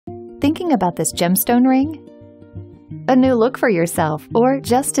Thinking about this gemstone ring? A new look for yourself, or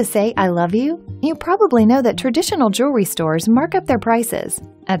just to say I love you? You probably know that traditional jewelry stores mark up their prices.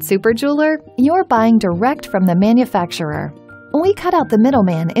 At SuperJeweler, you're buying direct from the manufacturer. We cut out the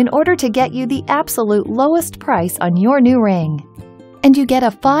middleman in order to get you the absolute lowest price on your new ring. And you get a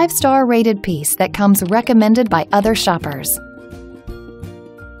 5-star rated piece that comes recommended by other shoppers.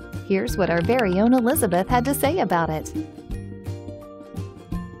 Here's what our very own Elizabeth had to say about it.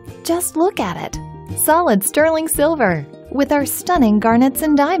 Just look at it. Solid sterling silver, with our stunning garnets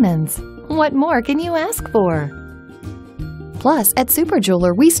and diamonds. What more can you ask for? Plus, at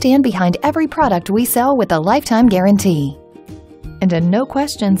SuperJeweler, we stand behind every product we sell with a lifetime guarantee. And a no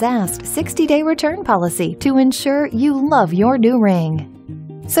questions asked 60-day return policy to ensure you love your new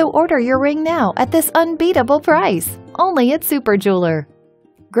ring. So order your ring now at this unbeatable price, only at SuperJeweler.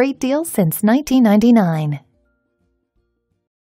 Great deal since 1999.